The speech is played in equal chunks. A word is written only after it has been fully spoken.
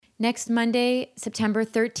Next Monday, September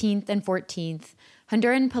 13th and 14th,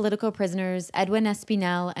 Honduran political prisoners Edwin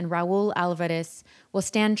Espinel and Raul Alvarez will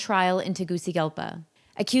stand trial in Tegucigalpa.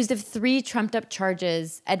 Accused of 3 trumped-up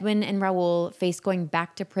charges, Edwin and Raul face going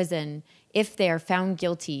back to prison if they are found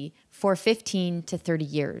guilty for 15 to 30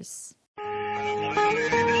 years.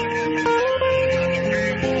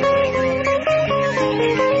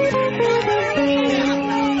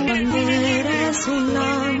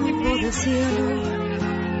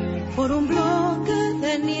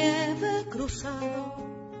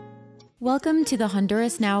 Welcome to the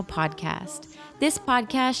Honduras Now podcast. This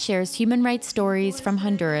podcast shares human rights stories from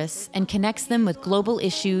Honduras and connects them with global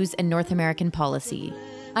issues and North American policy.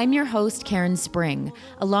 I'm your host, Karen Spring,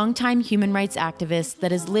 a longtime human rights activist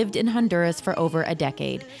that has lived in Honduras for over a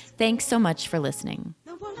decade. Thanks so much for listening.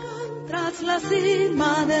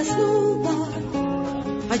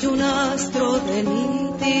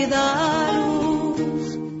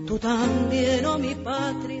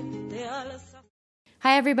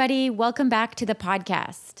 Hi, everybody. Welcome back to the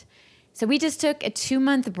podcast. So we just took a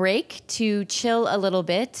 2-month break to chill a little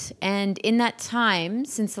bit. And in that time,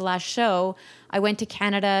 since the last show, I went to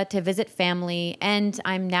Canada to visit family, and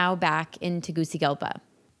I'm now back in Tegucigalpa.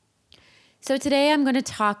 So today I'm going to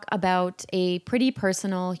talk about a pretty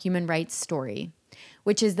personal human rights story,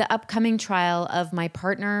 which is the upcoming trial of my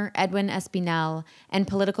partner, Edwin Espinel, and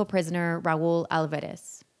political prisoner, Raul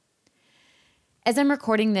Alvarez. As I'm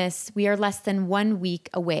recording this, we are less than 1 week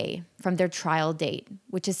away from their trial date,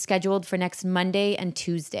 which is scheduled for next Monday and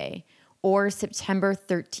Tuesday, or September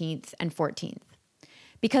 13th and 14th.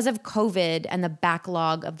 Because of COVID and the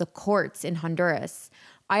backlog of the courts in Honduras,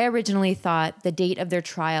 I originally thought the date of their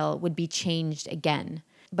trial would be changed again,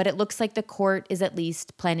 but it looks like the court is at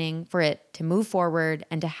least planning for it to move forward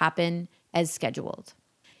and to happen as scheduled.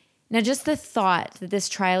 Now, just the thought that this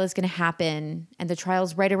trial is going to happen and the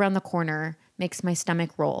trial's right around the corner makes my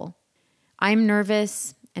stomach roll. I'm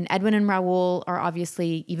nervous, and Edwin and Raul are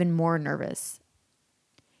obviously even more nervous.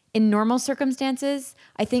 In normal circumstances,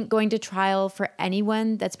 I think going to trial for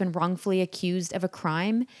anyone that's been wrongfully accused of a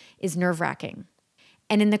crime is nerve-wracking.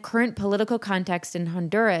 And in the current political context in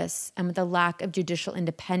Honduras and with the lack of judicial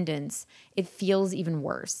independence, it feels even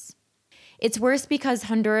worse. It's worse because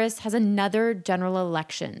Honduras has another general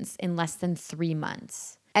elections in less than 3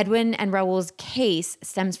 months. Edwin and Raul's case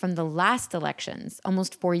stems from the last elections,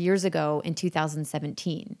 almost 4 years ago in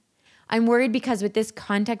 2017. I'm worried because with this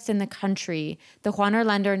context in the country, the Juan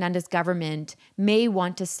Orlando Hernandez government may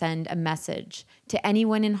want to send a message to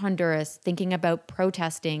anyone in Honduras thinking about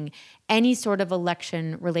protesting any sort of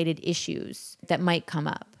election-related issues that might come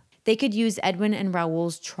up. They could use Edwin and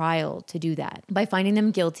Raul's trial to do that by finding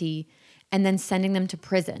them guilty and then sending them to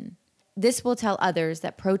prison. This will tell others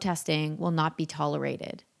that protesting will not be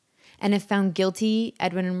tolerated. And if found guilty,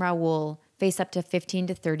 Edwin and Raul face up to 15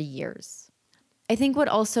 to 30 years. I think what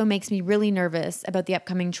also makes me really nervous about the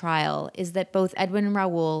upcoming trial is that both Edwin and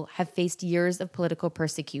Raul have faced years of political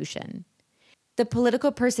persecution. The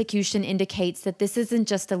political persecution indicates that this isn't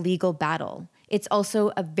just a legal battle. It's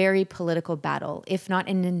also a very political battle, if not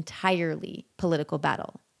an entirely political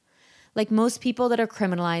battle. Like most people that are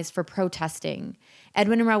criminalized for protesting,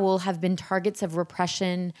 Edwin and Raul have been targets of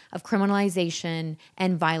repression, of criminalization,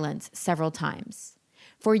 and violence several times.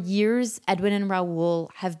 For years, Edwin and Raul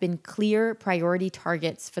have been clear priority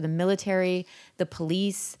targets for the military, the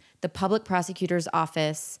police, the public prosecutor's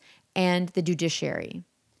office, and the judiciary.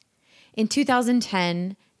 In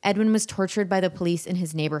 2010, Edwin was tortured by the police in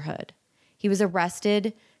his neighborhood. He was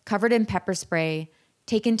arrested, covered in pepper spray,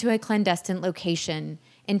 taken to a clandestine location,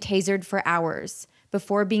 and tasered for hours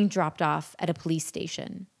before being dropped off at a police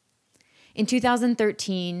station. In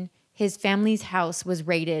 2013, his family's house was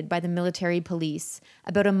raided by the military police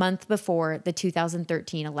about a month before the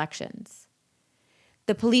 2013 elections.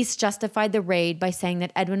 The police justified the raid by saying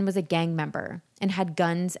that Edwin was a gang member and had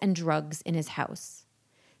guns and drugs in his house.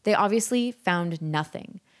 They obviously found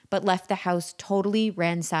nothing, but left the house totally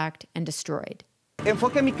ransacked and destroyed. Take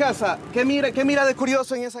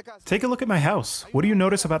a look at my house. What do you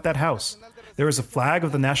notice about that house? There is a flag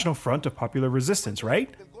of the National Front of Popular Resistance,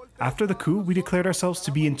 right? After the coup, we declared ourselves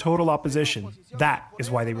to be in total opposition. That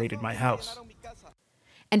is why they raided my house.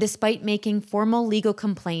 And despite making formal legal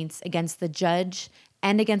complaints against the judge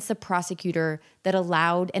and against the prosecutor that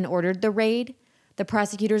allowed and ordered the raid, the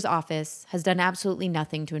prosecutor's office has done absolutely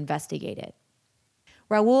nothing to investigate it.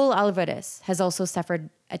 Raul Alvarez has also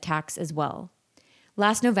suffered attacks as well.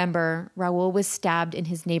 Last November, Raul was stabbed in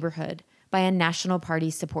his neighborhood by a National Party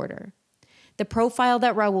supporter. The profile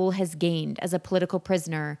that Raul has gained as a political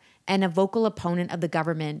prisoner and a vocal opponent of the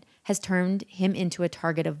government has turned him into a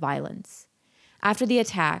target of violence. After the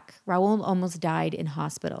attack, Raul almost died in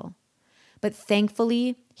hospital. But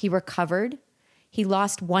thankfully, he recovered. He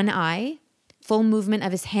lost one eye, full movement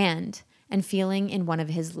of his hand, and feeling in one of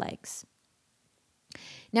his legs.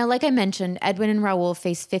 Now, like I mentioned, Edwin and Raul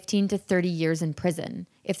face 15 to 30 years in prison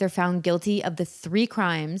if they're found guilty of the 3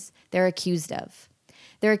 crimes they're accused of.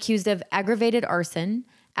 They're accused of aggravated arson,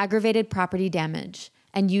 aggravated property damage,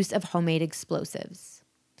 and use of homemade explosives.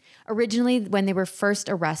 Originally, when they were first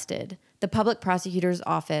arrested, the public prosecutor's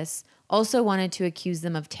office also wanted to accuse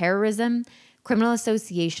them of terrorism, criminal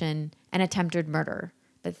association, and attempted murder.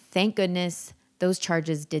 But thank goodness those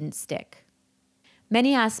charges didn't stick.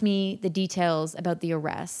 Many asked me the details about the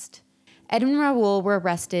arrest. Edwin and Raul were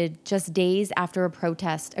arrested just days after a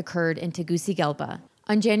protest occurred in Tegucigalpa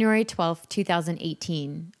on January 12,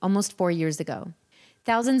 2018, almost 4 years ago.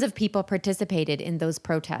 Thousands of people participated in those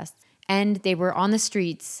protests, and they were on the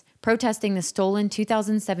streets protesting the stolen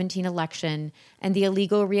 2017 election and the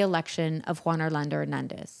illegal re-election of Juan Orlando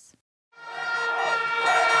Hernandez.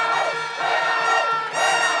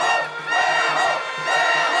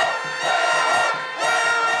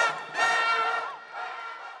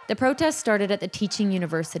 The protest started at the Teaching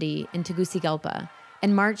University in Tegucigalpa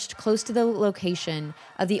and marched close to the location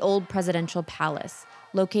of the old presidential palace,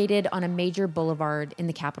 located on a major boulevard in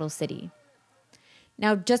the capital city.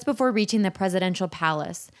 Now, just before reaching the presidential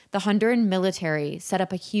palace, the Honduran military set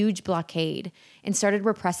up a huge blockade and started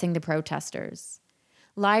repressing the protesters.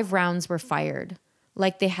 Live rounds were fired,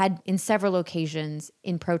 like they had in several occasions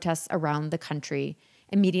in protests around the country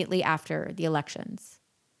immediately after the elections.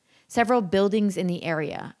 Several buildings in the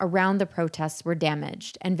area around the protests were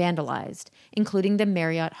damaged and vandalized, including the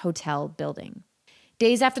Marriott Hotel building.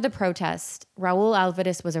 Days after the protest, Raul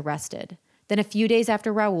Alvarez was arrested. Then a few days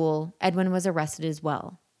after Raul, Edwin was arrested as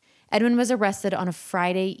well. Edwin was arrested on a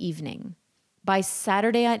Friday evening. By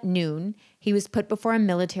Saturday at noon, he was put before a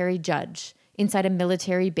military judge inside a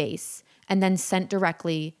military base and then sent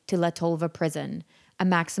directly to La Tolva prison, a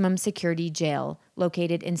maximum security jail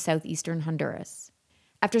located in southeastern Honduras.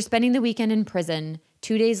 After spending the weekend in prison,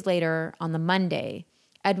 2 days later, on the Monday,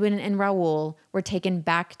 Edwin and Raul were taken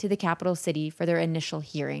back to the capital city for their initial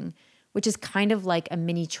hearing, which is kind of like a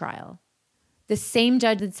mini trial. The same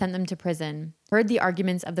judge that sent them to prison heard the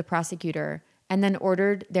arguments of the prosecutor and then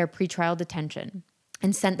ordered their pretrial detention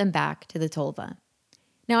and sent them back to the Tolva.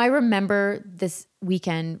 Now, I remember this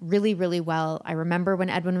weekend really, really well. I remember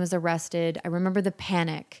when Edwin was arrested. I remember the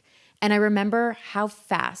panic, and I remember how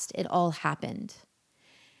fast it all happened.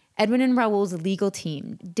 Edwin and Raul's legal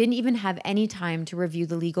team didn't even have any time to review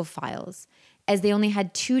the legal files, as they only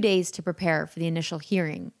had 2 days to prepare for the initial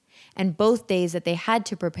hearing. And both days that they had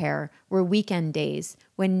to prepare were weekend days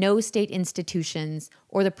when no state institutions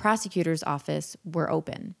or the prosecutor's office were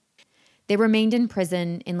open. They remained in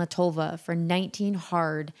prison in La Tolva for 19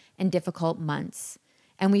 hard and difficult months,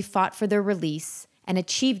 and we fought for their release and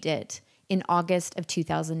achieved it in August of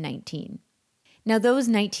 2019. Now, those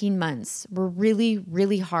 19 months were really,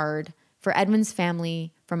 really hard for Edwin's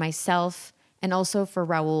family, for myself, and also for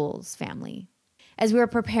Raul's family. As we were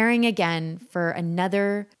preparing again for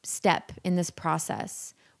another step in this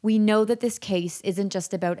process, we know that this case isn't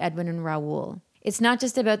just about Edwin and Raul. It's not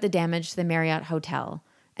just about the damage to the Marriott Hotel,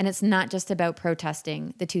 and it's not just about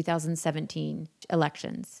protesting the 2017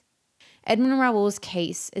 elections. Edwin and Raul's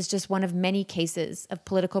case is just one of many cases of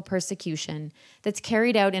political persecution that's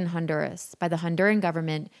carried out in Honduras by the Honduran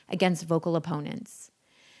government against vocal opponents.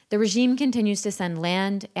 The regime continues to send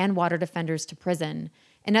land and water defenders to prison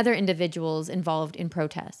and other individuals involved in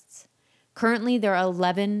protests. Currently, there are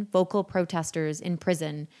 11 vocal protesters in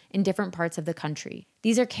prison in different parts of the country.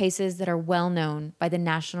 These are cases that are well known by the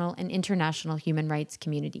national and international human rights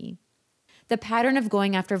community. The pattern of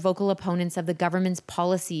going after vocal opponents of the government's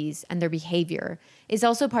policies and their behavior is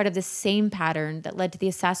also part of the same pattern that led to the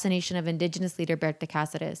assassination of Indigenous leader Berta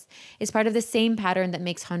Cáceres. It's part of the same pattern that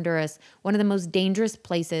makes Honduras one of the most dangerous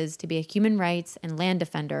places to be a human rights and land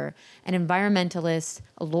defender, an environmentalist,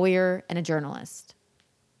 a lawyer, and a journalist.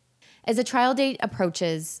 As the trial date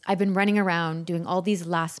approaches, I've been running around doing all these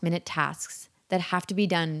last-minute tasks that have to be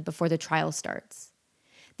done before the trial starts.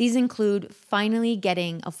 These include finally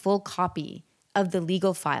getting a full copy of the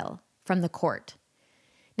legal file from the court.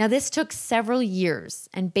 Now, this took several years,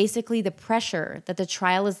 and basically the pressure that the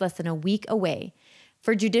trial is less than a week away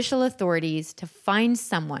for judicial authorities to find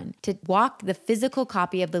someone to walk the physical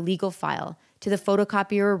copy of the legal file to the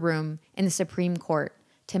photocopier room in the Supreme Court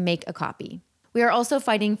to make a copy. We are also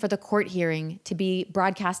fighting for the court hearing to be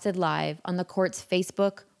broadcasted live on the court's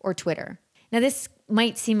Facebook or Twitter. Now, this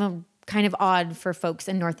might seem kind of odd for folks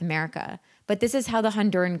in North America, but this is how the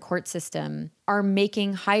Honduran court system are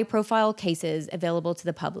making high-profile cases available to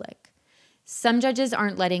the public. Some judges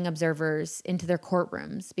aren't letting observers into their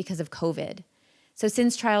courtrooms because of COVID. So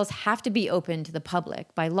since trials have to be open to the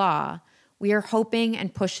public by law, we are hoping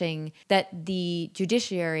and pushing that the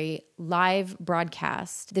judiciary live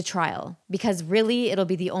broadcast the trial, because really it'll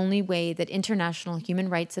be the only way that international human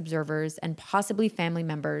rights observers and possibly family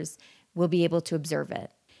members will be able to observe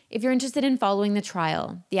it. If you're interested in following the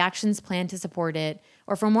trial, the actions planned to support it,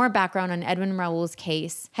 or for more background on Edwin Raul's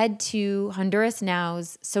case, head to Honduras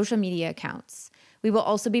Now's social media accounts. We will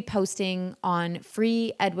also be posting on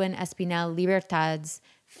Free Edwin Espinel Libertad's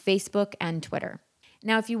Facebook and Twitter.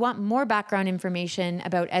 Now, if you want more background information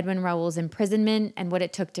about Edwin Raul's imprisonment and what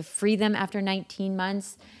it took to free them after 19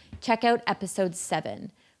 months, check out episode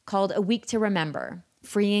 7, called A Week to Remember,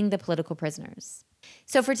 Freeing the Political Prisoners.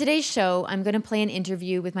 So for today's show, I'm going to play an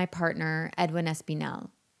interview with my partner, Edwin Espinel.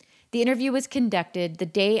 The interview was conducted the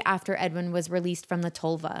day after Edwin was released from La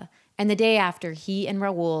Tolva, and the day after he and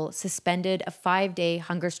Raul suspended a 5-day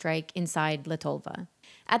hunger strike inside La Tolva.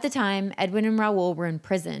 At the time, Edwin and Raul were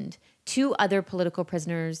imprisoned. 2 other political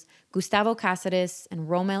prisoners, Gustavo Cáceres and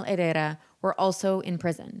Romel Herrera, were also in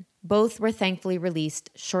prison. Both were thankfully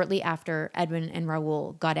released shortly after Edwin and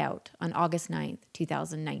Raul got out on August 9th,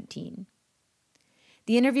 2019.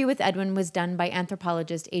 The interview with Edwin was done by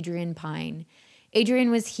anthropologist Adrian Pine. Adrian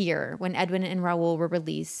was here when Edwin and Raul were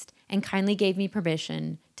released and kindly gave me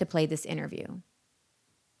permission to play this interview.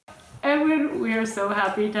 Edwin, we are so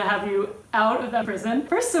happy to have you out of that prison.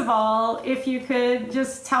 First of all, if you could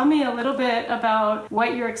just tell me a little bit about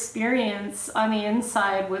what your experience on the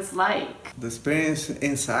inside was like. The experience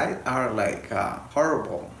inside are like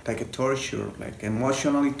horrible, like a torture, like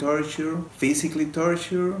emotionally torture, physically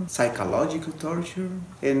torture, psychological torture.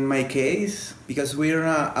 In my case, because we're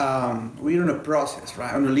in a process,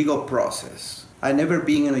 right, on a legal process. I never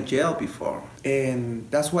been in a jail before, and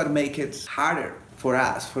that's what makes it harder for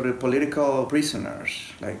us, for the political prisoners,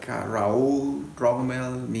 like Raul,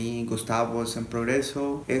 Romel, me, Gustavo, and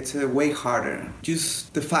Progreso. It's way harder.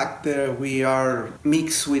 Just the fact that we are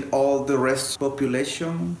mixed with all the rest of the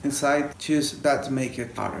population inside, just that make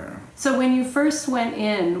it harder. So when you first went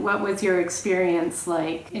in, what was your experience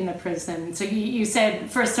like in the prison? So you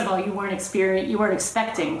said, first of all, you weren't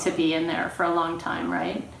expecting to be in there for a long time,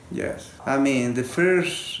 right? Yes. I mean, the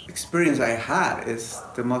first experience I had is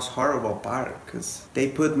the most horrible part because they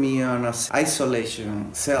put me on an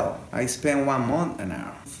isolation cell. I spent 1 month in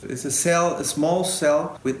there. It's a small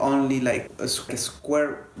cell with only like a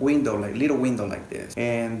square window, like little window like this.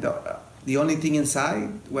 And the only thing inside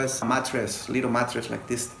was a mattress, little mattress like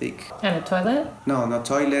this thick. And a toilet? No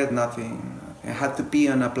toilet, nothing. I had to pee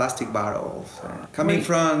on a plastic bottle. Coming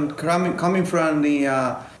from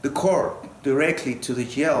the court directly to the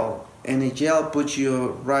jail, and the jail puts you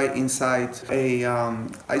right inside a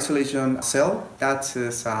isolation cell. That's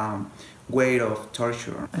a way of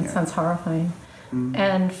torture. That sounds horrifying. Mm-hmm.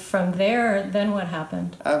 And from there, then what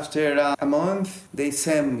happened? After a month, they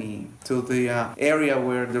sent me to the area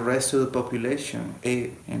where the rest of the population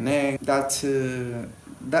ate. And then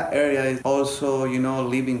that area is also,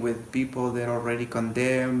 living with people that are already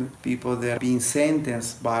condemned, people that are being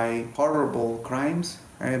sentenced by horrible crimes.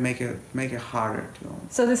 And make it harder to.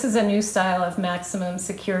 So this is a new style of maximum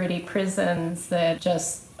security prisons that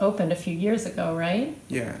just opened a few years ago, right?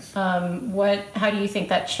 Yes. How do you think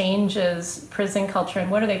that changes prison culture,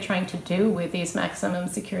 and what are they trying to do with these maximum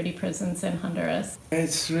security prisons in Honduras?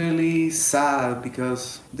 It's really sad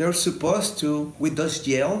because they're supposed to, with those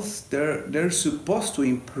jails, they're supposed to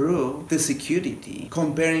improve the security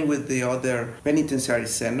comparing with the other penitentiary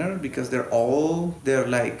center because they're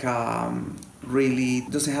like really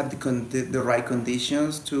doesn't have the right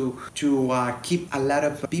conditions to keep a lot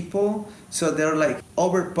of people, so they're like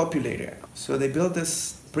overpopulated. So they built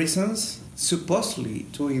these prisons supposedly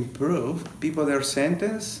to improve people that are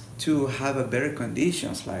sentenced to have a better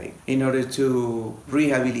conditions, like in order to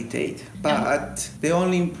rehabilitate. But they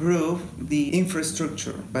only improve the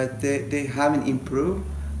infrastructure, but they haven't improved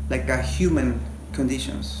like human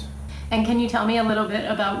conditions. And can you tell me a little bit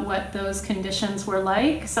about what those conditions were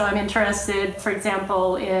like? So I'm interested, for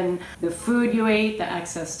example, in the food you ate, the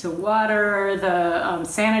access to water, the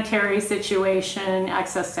sanitary situation,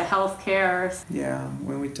 access to healthcare. Yeah,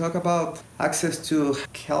 when we talk about access to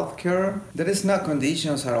healthcare, there is no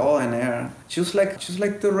conditions at all in there. Just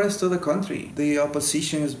like the rest of the country, the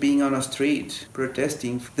opposition is being on a street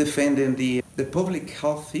protesting, defending the public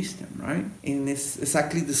health system, right? And it's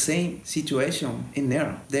exactly the same situation in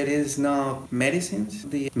there. There is no medicines.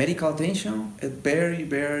 The medical attention is very,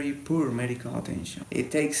 very poor medical attention.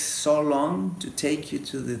 It takes so long to take you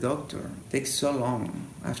to the doctor. It takes so long.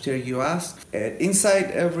 After you ask,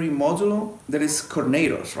 inside every modulo, there is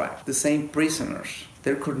coordinators, right? The same prisoners.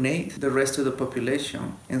 They coordinate the rest of the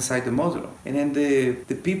population inside the modulo. And then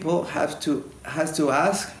the people has to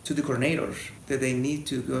ask to the coordinators that they need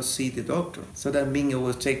to go see the doctor. So that means it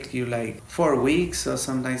will take you like 4 weeks or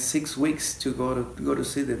sometimes 6 weeks to go to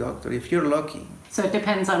see the doctor if you're lucky. So it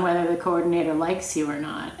depends on whether the coordinator likes you or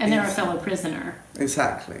not. And they're a fellow prisoner.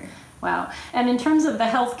 Exactly. Wow. And in terms of the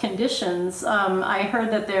health conditions, I heard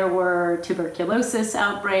that there were tuberculosis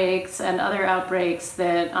outbreaks and other outbreaks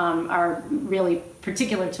that are really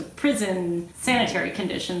particular to prison sanitary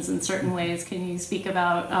conditions in certain ways. Can you speak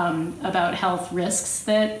about health risks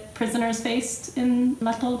that prisoners faced in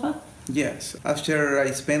La Tolva? Yes. After I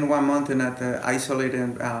spent 1 month in an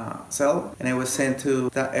isolated cell, and I was sent to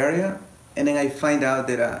that area, and then I find out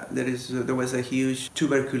that there was a huge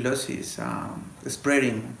tuberculosis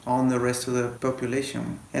spreading on the rest of the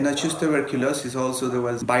population. And not just tuberculosis, also there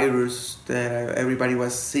was virus that everybody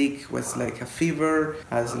was sick, was like a fever,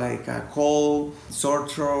 as like a cold, sore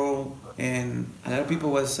throat, and a lot of people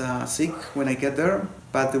was sick when I get there.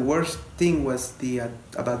 But the worst thing was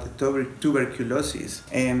about the tuberculosis,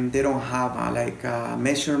 and they don't have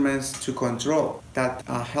measurements to control that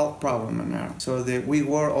health problem in there. So we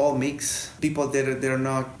were all mixed, people that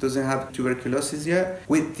doesn't have tuberculosis yet,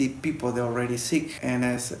 with the people that are already sick, and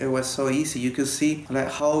it was so easy. You could see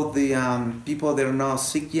like how the people that are not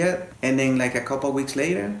sick yet, and then like a couple of weeks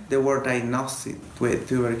later, they were diagnosed with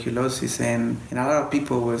tuberculosis, and a lot of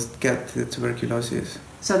people get the tuberculosis.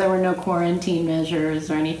 So there were no quarantine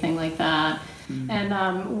measures or anything like that. And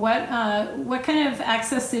what kind of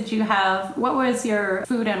access did you have? What was your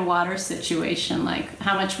food and water situation like?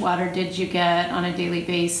 How much water did you get on a daily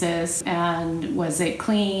basis? And was it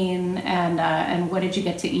clean? And what did you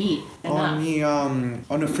get to eat?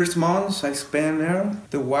 On the first months I spent there,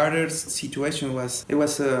 the water situation was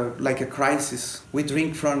like a crisis. We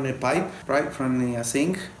drink from the pipe, right, from the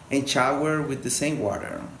sink, and shower with the same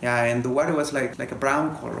water. Yeah, and the water was like a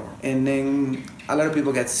brown color. And then a lot of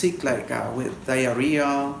people get sick, like with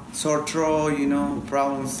diarrhea, sore throat,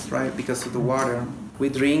 problems, right, because of the water. We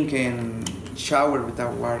drink and shower with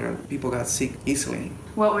that water. People got sick easily.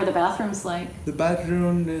 What were the bathrooms like? The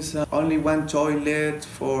bathroom is only one toilet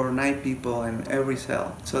for 9 people in every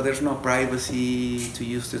cell. So there's no privacy to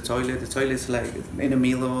use the toilet. The toilet is like in the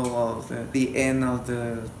middle of the end of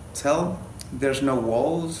the cell. There's no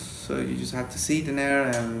walls, so you just have to sit in there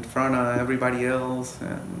and in front of everybody else.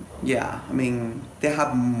 And yeah, I mean, they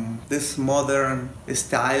have this modern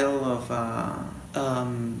style of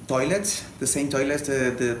toilets, the same toilets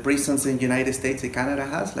the prisons in the United States and Canada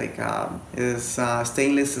has, like is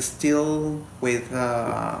stainless steel with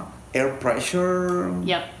air pressure.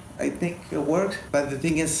 Yep. I think it worked, but the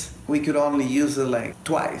thing is, we could only use it like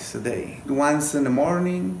twice a day. Once in the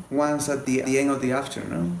morning, once at the end of the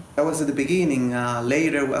afternoon. That was at the beginning.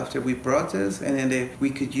 Later, after we protest, and then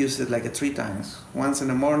we could use it like 3 times. Once in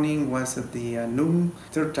the morning, once at the noon,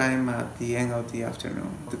 3rd time at the end of the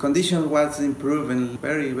afternoon. The condition was improving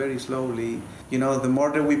very, very slowly. The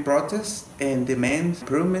more that we protest and demand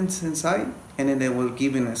improvements inside, and then they were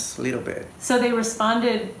giving us a little bit. So they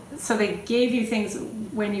responded, so they gave you things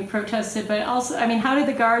when you protested, but also, I mean, how did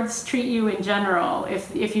the guards treat you in general?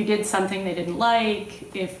 If you did something they didn't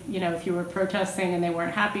like, if you were protesting and they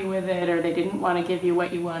weren't happy with it, or they didn't want to give you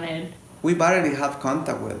what you wanted? We barely have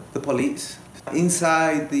contact with the police.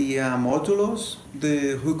 Inside the modulos,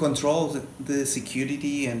 who controls the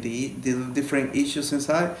security and the different issues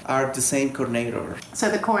inside are the same coordinators.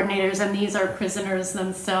 So the coordinators, and these are prisoners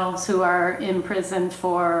themselves who are imprisoned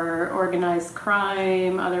for organized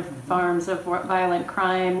crime, other forms of violent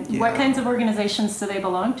crime. Yeah. What kinds of organizations do they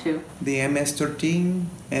belong to? The MS-13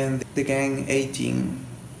 and the Gang 18.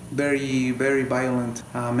 Very, very violent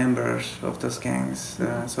members of those gangs.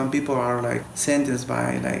 Some people are like sentenced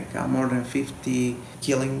by more than 50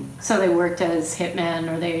 killing. So they worked as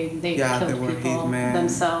hitmen, or they killed people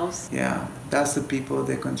themselves. Yeah, that's the people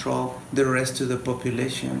that control the rest of the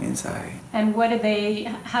population inside. And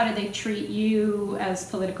how did they treat you as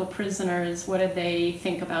political prisoners? What did they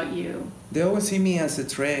think about you? They always see me as a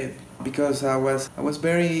threat because I was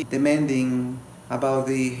very demanding about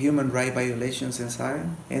the human right violations inside.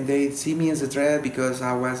 And they see me as a threat because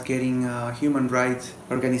I was getting human rights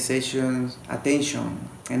organizations attention.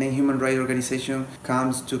 And then human rights organization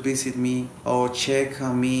comes to visit me or check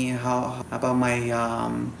on me how about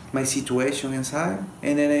my situation inside.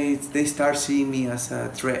 And then they start seeing me as a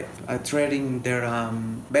threat in their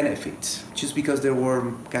benefits. Just because they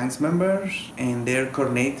were gangs members and they're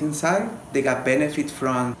coordinated inside, they got benefit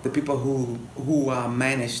from the people who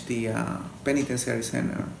manage the penitentiary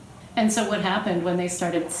center. And so what happened when they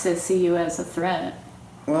started to see you as a threat?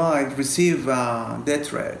 Well, I received death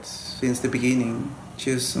threats since the beginning.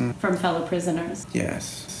 Just from fellow prisoners?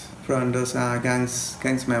 Yes, from those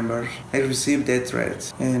gangs members. I received death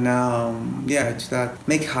threats. And it's that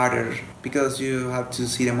make harder because you have to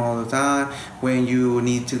see them all the time. When you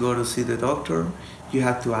need to go to see the doctor, you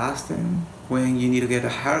have to ask them. When you need to get a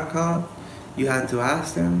haircut, you have to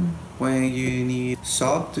ask them. When you need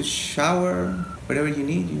soap to shower, whatever you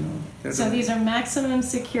need, So these are maximum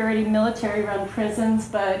security military-run prisons,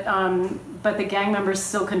 but the gang members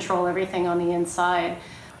still control everything on the inside.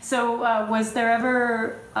 So was there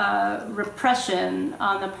ever repression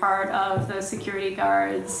on the part of the security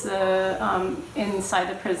guards inside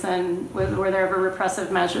the prison? Were there ever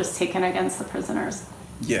repressive measures taken against the prisoners?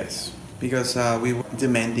 Yes. Because we were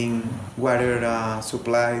demanding water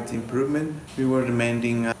supply improvement, we were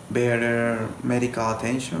demanding better medical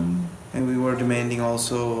attention, and we were demanding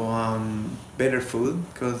also better food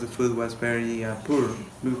because the food was very poor.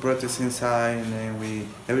 We protest inside, and then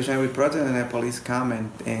every time we protest, and the police come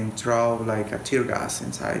and throw like a tear gas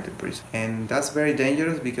inside the prison, and that's very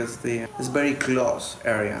dangerous because it's very close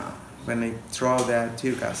area when they throw that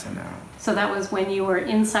tear gas in there. So that was when you were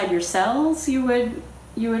inside your cells, you would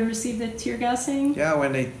receive the tear gassing? Yeah,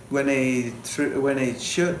 when they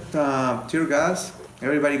shoot tear gas,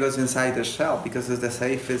 everybody goes inside their cell because it's the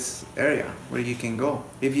safest area where you can go.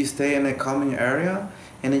 If you stay in a common area,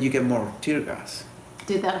 and then you get more tear gas.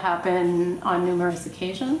 Did that happen on numerous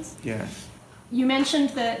occasions? Yes. You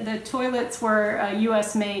mentioned that the toilets were a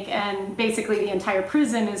U.S. make, and basically the entire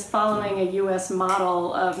prison is following a U.S.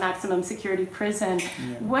 model of maximum security prison.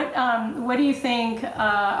 Yeah. What do you think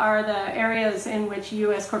are the areas in which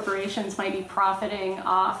U.S. corporations might be profiting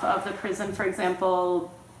off of the prison? For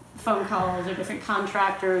example, phone calls or different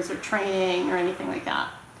contractors or training or anything like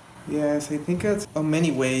that? Yes, I think it's in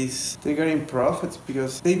many ways they're getting profits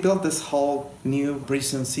because they built this whole new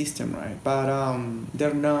prison system, right? But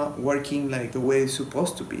they're not working like the way it's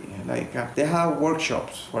supposed to be. Like they have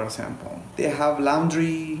workshops, for example. They have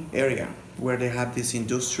laundry area where they have these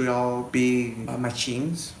industrial big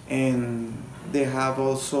machines, and they have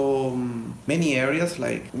also many areas,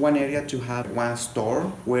 like one area to have one store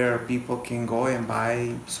where people can go and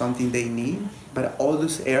buy something they need. But all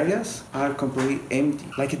those areas are completely empty.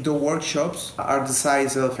 Like the workshops are the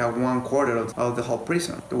size of 1/4 of the whole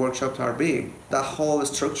prison. The workshops are big. That whole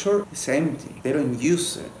structure is empty. They don't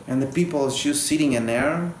use it. And the people is just sitting in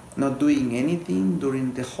there, not doing anything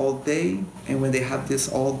during the whole day. And when they have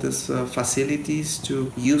all these facilities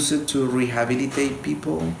to use it to rehabilitate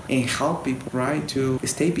people and help people, right, to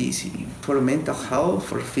stay busy for mental health,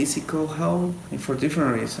 for physical health, and for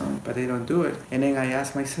different reasons. But they don't do it. And then I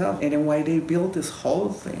ask myself, and then why they build this whole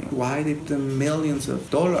thing? Why they put millions of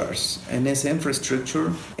dollars in this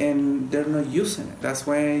infrastructure and they're not using it? That's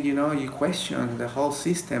when, you question the whole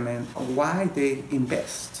system and why they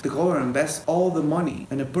invest. The government invests all the money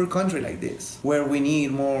in a poor country like this, where we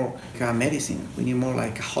need more medicine, we need more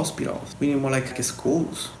like hospitals, we need more like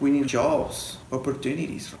schools, we need jobs,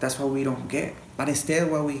 opportunities. That's what we don't get. But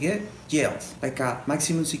instead what we get, jails, like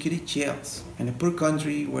maximum security jails. In a poor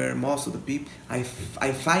country where most of the people,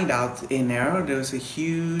 I find out in there's a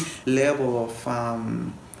huge level of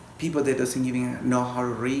people that doesn't even know how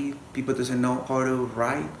to read, people doesn't know how to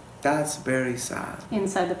write. That's very sad.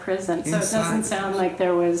 Inside the prison. So it doesn't sound like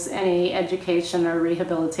there was any education or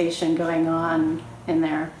rehabilitation going on in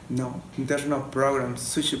there. No, there's no programs,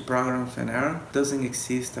 social programs in there. Doesn't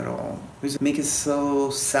exist at all. Which makes it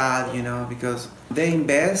so sad, because they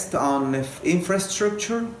invest on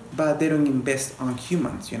infrastructure, but they don't invest on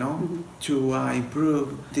humans, mm-hmm. to improve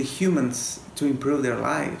the humans, to improve their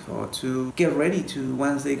life or to get ready to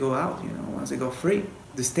once they go out, once they go free.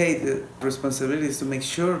 The state responsibility is to make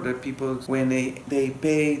sure that people, when they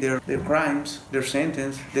pay their crimes, their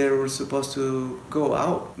sentence, they were supposed to go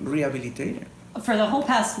out rehabilitated. For the whole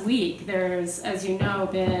past week, there's, as you know,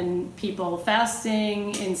 been people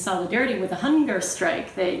fasting in solidarity with the hunger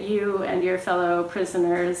strike that you and your fellow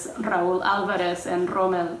prisoners, Raul Alvarez and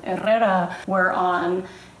Romel Herrera, were on.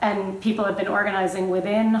 And people have been organizing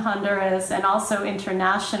within Honduras and also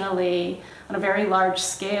internationally on a very large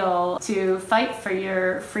scale to fight for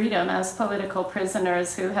your freedom as political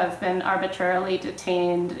prisoners who have been arbitrarily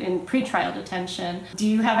detained in pretrial detention. Do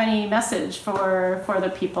you have any message for the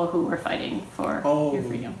people who were fighting for your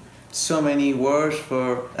freedom? So many words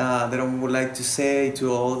that I would like to say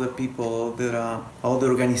to all the people all the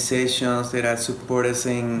organizations that support us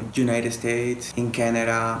in United States, in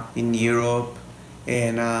Canada, in Europe,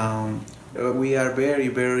 and we are very,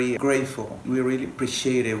 very grateful. We really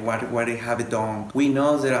appreciate it, what they have done. We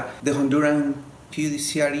know that the Honduran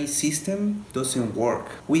judiciary system doesn't work.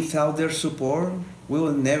 Without their support, we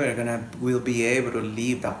will be able to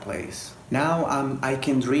leave that place. Now I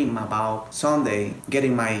can dream about someday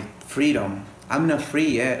getting my freedom. I'm not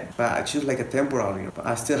free yet, but it's just like a temporary.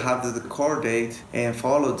 I still have the court date and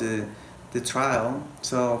follow the trial,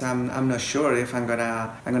 so I'm not sure if I'm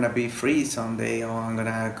gonna be free someday or I'm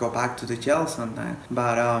gonna go back to the jail sometime.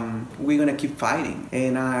 But we're gonna keep fighting,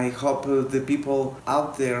 and I hope the people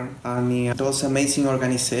out there, those amazing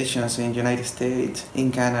organizations in the United States,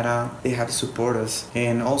 in Canada, they have support us,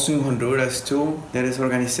 and also in Honduras too. There is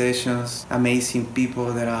organizations, amazing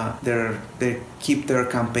people they keep their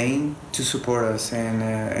campaign to support us, and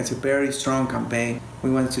it's a very strong campaign.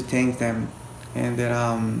 We want to thank them, and that.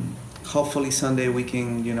 Hopefully someday we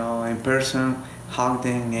can, in person, hug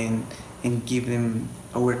them and give them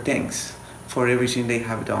our thanks for everything they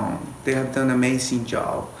have done. They have done an amazing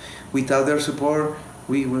job. Without their support,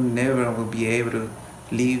 we will never be able to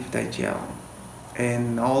leave that jail.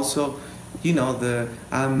 And also,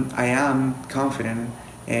 I am confident,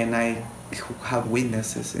 and I have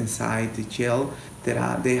witnesses inside the jail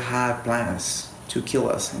that they have plans to kill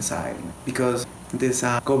us inside, because this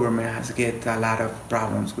government has get a lot of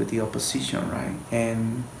problems with the opposition, right?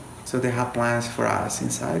 And so they have plans for us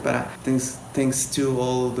inside. But thanks to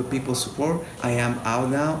all the people's support, I am out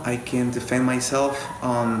now. I can defend myself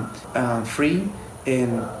free,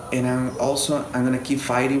 and I'm gonna keep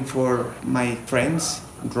fighting for my friends,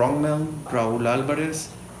 Rommel, Raul Alvarez,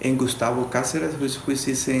 and Gustavo Cáceres, who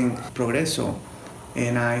is in Progreso.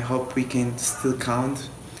 And I hope we can still count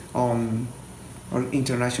on or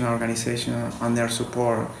international organization on their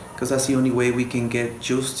support, because that's the only way we can get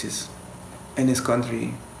justice in this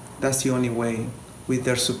country. That's the only way, with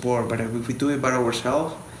their support. But if we do it by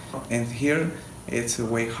ourselves, and here it's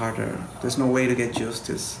way harder. There's no way to get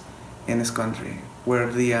justice in this country,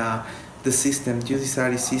 where the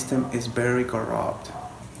judiciary system is very corrupt.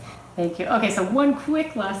 Thank you. Okay, so one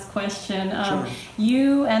quick last question. Sure.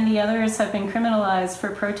 You and the others have been criminalized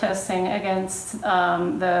for protesting against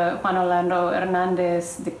the Juan Orlando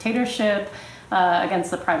Hernandez dictatorship, against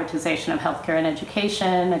the privatization of healthcare and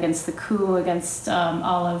education, against the coup, against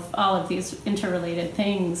all of these interrelated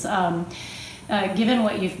things. Given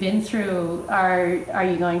what you've been through, are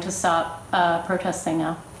you going to stop protesting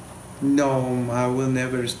now? No, I will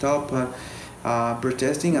never stop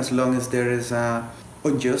protesting as long as there is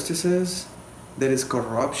injustices, there is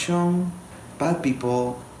corruption, bad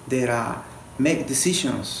people that make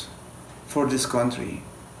decisions for this country.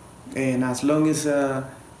 And as long as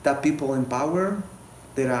that people in power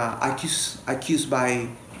that are accused by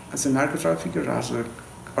as a narco trafficker, as an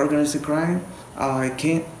organized crime, I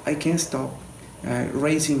can't stop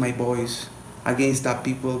raising my voice against that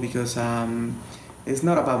people, because it's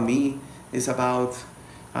not about me, it's about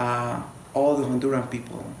all the Honduran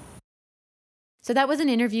people. So that was an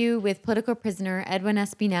interview with political prisoner Edwin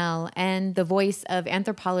Espinel and the voice of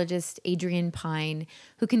anthropologist Adrienne Pine,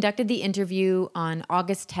 who conducted the interview on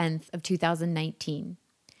August 10th of 2019.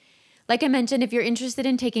 Like I mentioned, if you're interested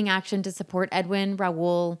in taking action to support Edwin,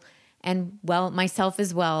 Raul, and, well, myself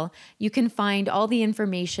as well, you can find all the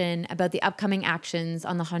information about the upcoming actions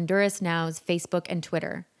on the Honduras Now's Facebook and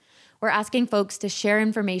Twitter. We're asking folks to share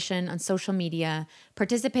information on social media,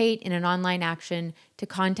 participate in an online action, to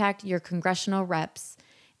contact your congressional reps.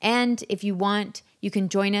 And if you want, you can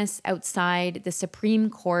join us outside the Supreme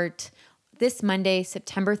Court this Monday,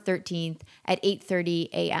 September 13th at 8:30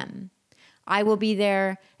 a.m. I will be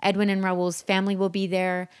there, Edwin and Raul's family will be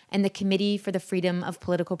there, and the Committee for the Freedom of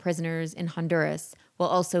Political Prisoners in Honduras will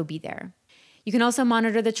also be there. You can also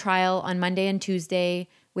monitor the trial on Monday and Tuesday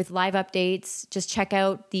with live updates. Just check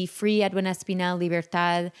out the Free Edwin Espinel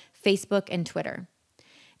Libertad Facebook and Twitter.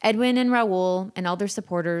 Edwin and Raul and all their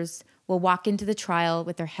supporters will walk into the trial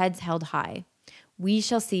with their heads held high. We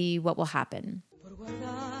shall see what will happen.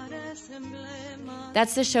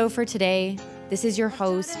 That's the show for today. This is your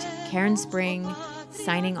host, Karen Spring,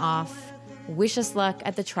 signing off. Wish us luck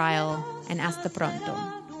at the trial, and hasta pronto.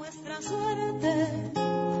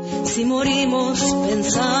 Si morimos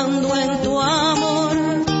pensando en tu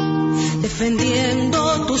amor.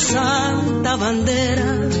 defendiendo tu santa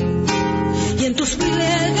bandera, y en tus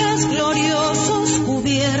pliegues gloriosos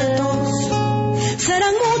cubiertos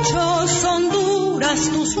serán muchos, Honduras,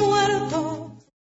 tus muertos.